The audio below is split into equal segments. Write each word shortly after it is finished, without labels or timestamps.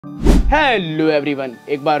Hello everyone,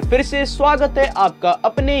 एक बार फिर से स्वागत है आपका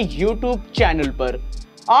अपने यूट्यूब चैनल पर।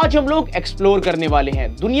 आज हम लोग एक्सप्लोर करने वाले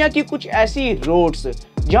हैं दुनिया की कुछ ऐसी रोड्स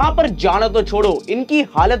जहां पर जाना तो छोड़ो, इनकी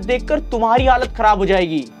हालत देखकर तुम्हारी हालत खराब हो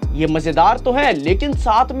जाएगी। ये मजेदार तो है लेकिन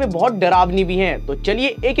साथ में बहुत डरावनी भी हैं। तो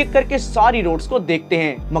चलिए एक एक करके सारी रोड्स को देखते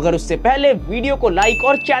हैं, मगर उससे पहले वीडियो को लाइक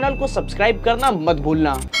और चैनल को सब्सक्राइब करना मत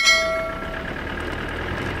भूलना।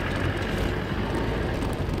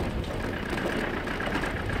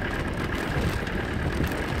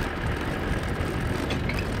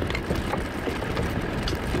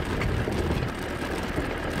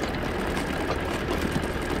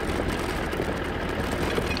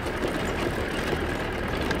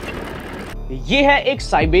 ये है एक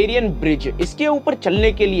साइबेरियन ब्रिज। इसके ऊपर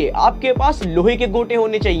चलने के लिए आपके पास लोहे के गोटे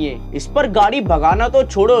होने चाहिए। इस पर गाड़ी भगाना तो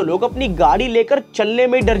छोड़ो, लोग अपनी गाड़ी लेकर चलने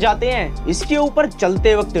में डर जाते हैं। इसके ऊपर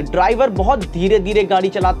चलते वक्त ड्राइवर बहुत धीरे धीरे गाड़ी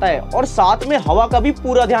चलाता है और साथ में हवा का भी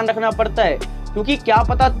पूरा ध्यान रखना पड़ता है, क्योंकि क्या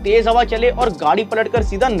पता तेज हवा चले और गाड़ी पलटकर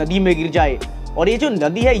सीधा नदी में गिर जाए। और ये जो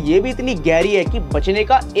नदी है ये भी इतनी गहरी है कि बचने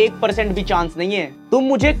का 1% भी चांस नहीं है। तुम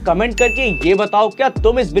मुझे कमेंट करके ये बताओ, क्या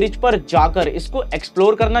तुम इस ब्रिज पर जाकर इसको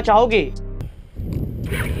एक्सप्लोर करना चाहोगे?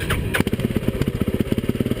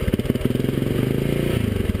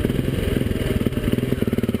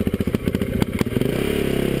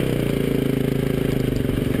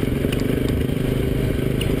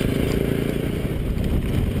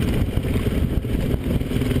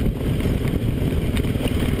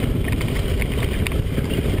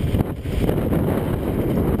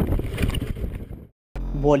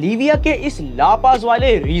 बोलीविया के इस लापाज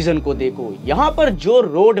वाले रीजन को देखो। यहाँ पर जो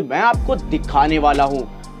रोड मैं आपको दिखाने वाला हूँ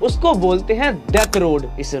उसको बोलते हैं डेथ रोड।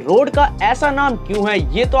 इस रोड का ऐसा नाम क्यों है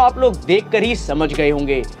ये तो आप लोग देखकर ही समझ गए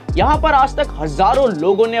होंगे। यहाँ पर आज तक हजारों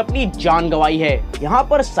लोगों ने अपनी जान गंवाई है। यहाँ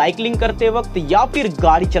पर साइकिलिंग करते वक्त या फिर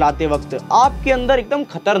गाड़ी चलाते वक्त आपके अंदर एकदम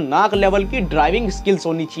खतरनाक लेवल की ड्राइविंग स्किल्स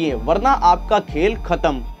होनी चाहिए, वरना आपका खेल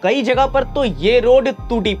खत्म। कई जगह पर तो ये रोड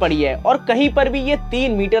टूटी पड़ी है और कहीं पर भी ये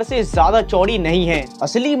 3 मीटर से ज्यादा चौड़ी नहीं है।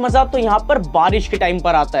 असली मजा तो यहाँ पर बारिश के टाइम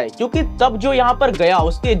पर आता है, क्योंकि तब जो यहाँ पर गया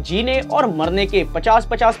उसके जीने और मरने के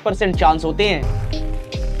 50-50% चांस होते हैं।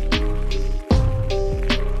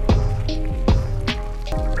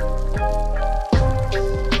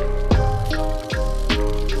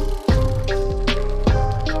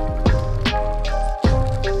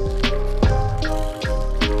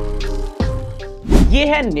 ये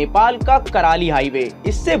है नेपाल का कराली हाईवे।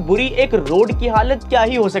 इससे बुरी एक रोड की हालत क्या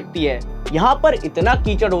ही हो सकती है। यहाँ पर इतना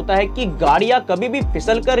कीचड़ होता है कि गाड़ियां कभी भी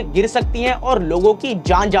फिसलकर गिर सकती हैं और लोगों की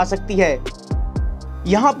जान जा सकती है।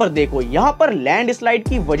 यहाँ पर देखो, यहाँ पर लैंडस्लाइड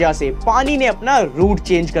की वजह से पानी ने अपना रूट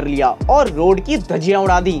चेंज कर लिया और रोड की धज्जियां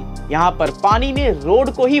उड़ा दी। यहाँ पर पानी ने रोड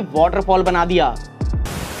को ही वाटरफॉल बना दिया।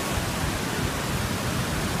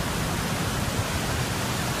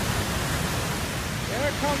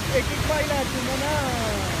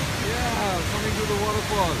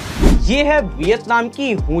 ये है वियतनाम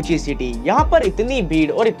की हो ची सिटी। यहाँ पर इतनी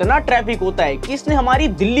भीड़ और इतना ट्रैफिक होता है कि इसने हमारी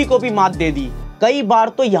दिल्ली को भी मात दे दी। कई बार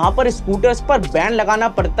तो यहाँ पर स्कूटर्स पर बैन लगाना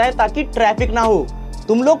पड़ता है ताकि ट्रैफिक ना हो।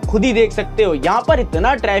 तुम लोग खुद ही देख सकते हो, यहाँ पर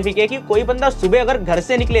इतना ट्रैफिक है कि कोई बंदा सुबह अगर घर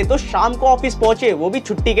से निकले तो शाम को ऑफिस पहुंचे, वो भी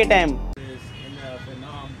छुट्टी के टाइम।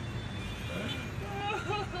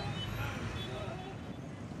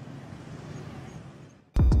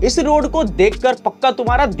 इस रोड को देखकर पक्का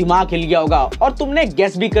तुम्हारा दिमाग हिल गया होगा और तुमने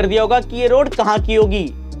गेस भी कर दिया होगा कि ये रोड कहाँ की होगी।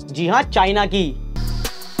 जी हाँ, चाइना की।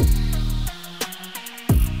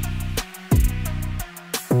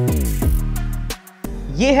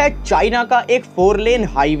 ये है चाइना का एक 4 लेन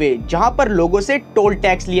हाईवे जहां पर लोगों से टोल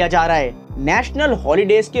टैक्स लिया जा रहा है। नेशनल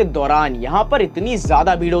हॉलीडेज के दौरान यहाँ पर इतनी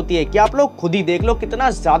ज्यादा भीड़ होती है कि आप लोग खुद ही देख लो कितना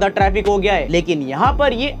ज्यादा ट्रैफिक हो गया है। लेकिन यहाँ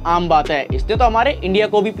पर ये आम बात है, इसने तो हमारे इंडिया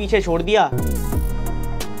को भी पीछे छोड़ दिया।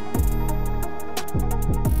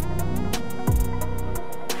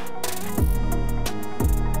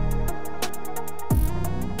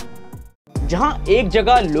 जहां एक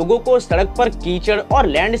जगह लोगों को सड़क पर कीचड़ और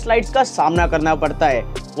लैंडस्लाइड्स का सामना करना पड़ता है,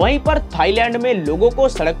 वहीं पर थाईलैंड में लोगों को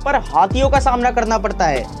सड़क पर हाथियों का सामना करना पड़ता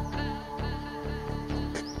है।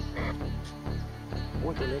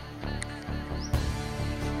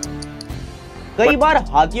 कई बार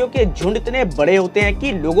हाथियों के झुंड इतने बड़े होते हैं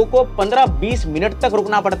कि लोगों को 15-20 मिनट तक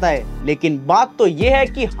रुकना पड़ता है। लेकिन बात तो ये है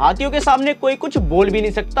कि हाथियों के सामने कोई कुछ बोल भी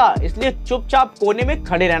नहीं सकता, इसलिए चुपचाप कोने में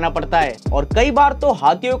खड़े रहना पड़ता है। और कई बार तो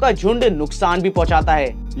हाथियों का झुंड नुकसान भी पहुंचाता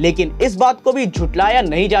है। लेकिन इस बात को भी झुटलाया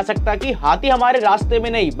नहीं जा सकता कि हाथी हमारे रास्ते में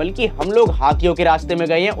नहीं, बल्कि हम लोग हाथियों के रास्ते में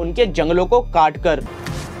गए हैं, उनके जंगलों को काट कर।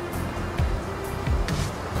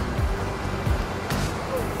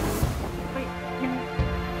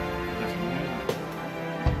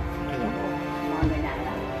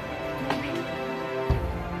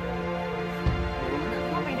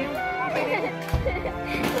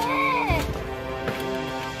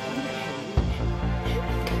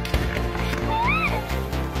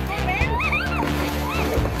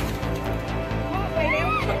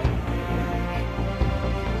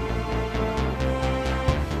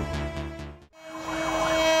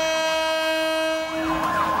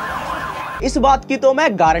 इस बात की तो मैं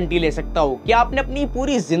गारंटी ले सकता हूँ कि आपने अपनी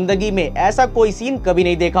पूरी जिंदगी में ऐसा कोई सीन कभी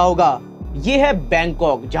नहीं देखा होगा। ये है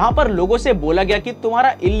बैंकॉक, जहाँ पर लोगों से बोला गया कि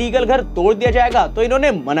तुम्हारा इलीगल घर तोड़ दिया जाएगा, तो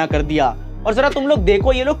इन्होंने मना कर दिया। और जरा तुम लोग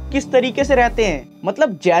देखो ये लोग किस तरीके से रहते हैं।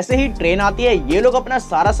 मतलब जैसे ही ट्रेन आती है ये लोग अपना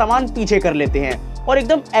सारा सामान पीछे कर लेते हैं और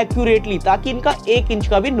एकदम एक्यूरेटली, ताकि इनका 1 इंच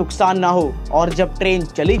का भी नुकसान ना हो। और जब ट्रेन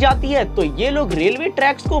चली जाती है तो ये लोग रेलवे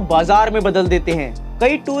ट्रैक्स को बाजार में बदल देते हैं।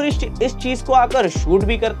 कई टूरिस्ट इस चीज को आकर शूट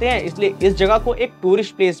भी करते हैं, इसलिए इस जगह को एक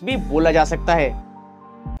टूरिस्ट प्लेस भी बोला जा सकता है।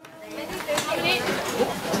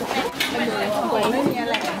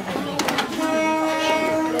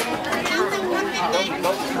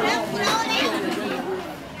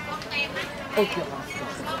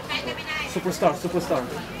 Superstar.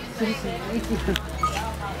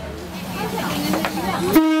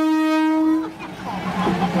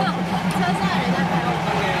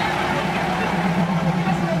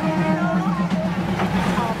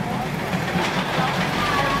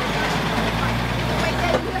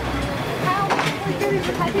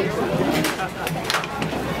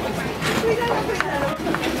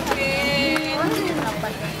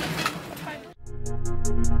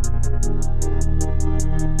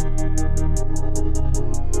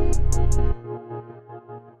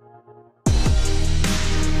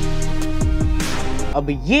 अब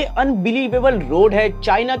ये अनबिलीवेबल रोड है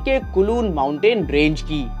चाइना के कुलून माउंटेन रेंज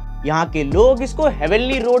की। यहाँ के लोग इसको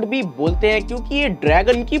हेवनली रोड भी बोलते हैं, क्योंकि ये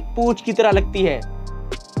ड्रैगन की पूंछ की तरह लगती है,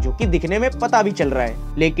 जो कि दिखने में पता भी चल रहा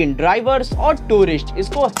है। लेकिन ड्राइवर्स और टूरिस्ट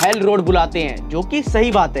इसको हेल रोड बुलाते हैं, जो कि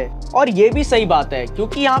सही बात है। और ये भी सही बात है,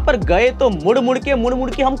 क्योंकि यहाँ पर गए तो मुड़ मुड़ के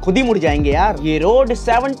हम खुद ही मुड़ जाएंगे यार। ये रोड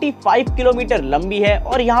 75 किलोमीटर लंबी है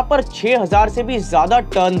और यहाँ पर 6000 से भी ज्यादा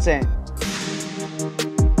टर्न्स हैं।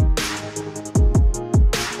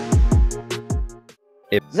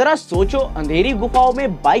 जरा सोचो, अंधेरी गुफाओं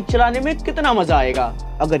में बाइक चलाने में कितना मजा आएगा।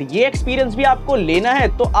 अगर ये एक्सपीरियंस भी आपको लेना है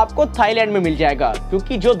तो आपको थाईलैंड में मिल जाएगा,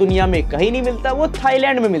 क्योंकि जो दुनिया में कहीं नहीं मिलता वो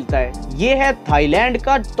थाईलैंड में मिलता है। ये है थाईलैंड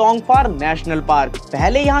का टोंगफार नेशनल पार्क।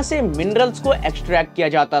 पहले यहाँ से मिनरल्स को एक्सट्रैक्ट किया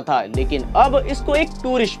जाता था, लेकिन अब इसको एक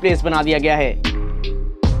टूरिस्ट प्लेस बना दिया गया है।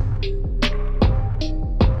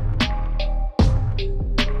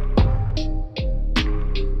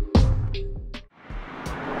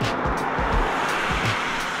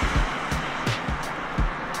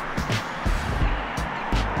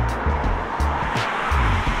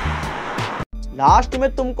 लास्ट में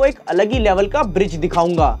तुमको एक अलग ही लेवल का ब्रिज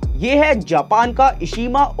दिखाऊंगा। ये है जापान का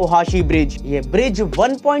इशिमा ओहाशी ब्रिज। ये ब्रिज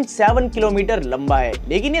 1.7 किलोमीटर लंबा है,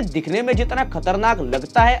 लेकिन ये दिखने में जितना खतरनाक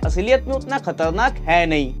लगता है असलियत में उतना खतरनाक है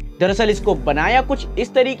नहीं। दरअसल इसको बनाया कुछ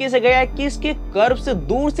इस तरीके से गया है कि इसके कर्व्स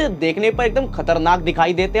दूर से देखने पर एकदम खतरनाक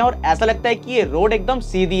दिखाई देते हैं और ऐसा लगता है कि ये रोड एकदम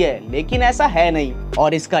सीधी है, लेकिन ऐसा है नहीं।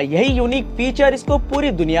 और इसका यही यूनिक फीचर इसको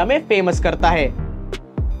पूरी दुनिया में फेमस करता है।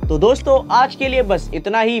 तो दोस्तों आज के लिए बस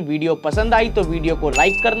इतना ही। वीडियो पसंद आई तो वीडियो को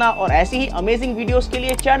लाइक करना और ऐसी ही अमेजिंग वीडियोस के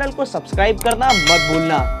लिए चैनल को सब्सक्राइब करना मत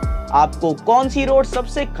भूलना। आपको कौन सी रोड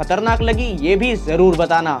सबसे खतरनाक लगी ये भी जरूर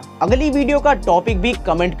बताना। अगली वीडियो का टॉपिक भी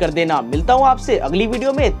कमेंट कर देना। मिलता हूँ आपसे अगली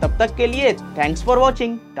वीडियो में, तब तक के लिए thanks for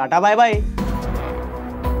watching. Tata bye bye.